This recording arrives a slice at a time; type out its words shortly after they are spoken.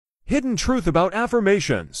Hidden truth about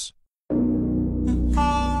affirmations.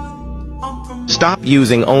 Stop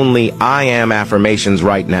using only I am affirmations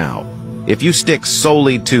right now. If you stick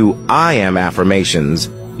solely to I am affirmations,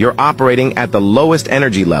 you're operating at the lowest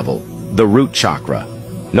energy level, the root chakra.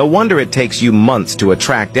 No wonder it takes you months to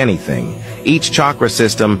attract anything. Each chakra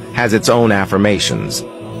system has its own affirmations.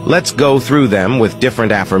 Let's go through them with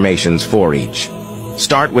different affirmations for each.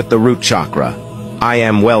 Start with the root chakra. I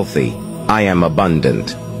am wealthy. I am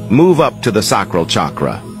abundant. Move up to the sacral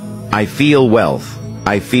chakra. I feel wealth.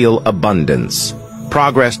 I feel abundance.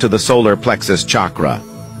 Progress to the solar plexus chakra.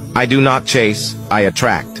 I do not chase, I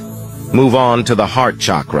attract. Move on to the heart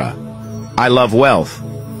chakra. I love wealth.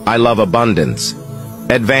 I love abundance.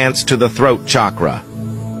 Advance to the throat chakra.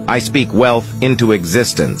 I speak wealth into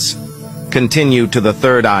existence. Continue to the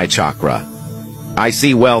third eye chakra. I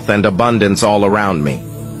see wealth and abundance all around me.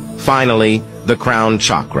 Finally, the crown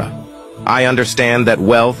chakra. I understand that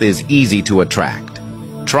wealth is easy to attract.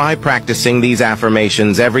 Try practicing these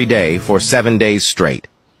affirmations every day for 7 days straight,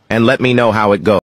 and let me know how it goes.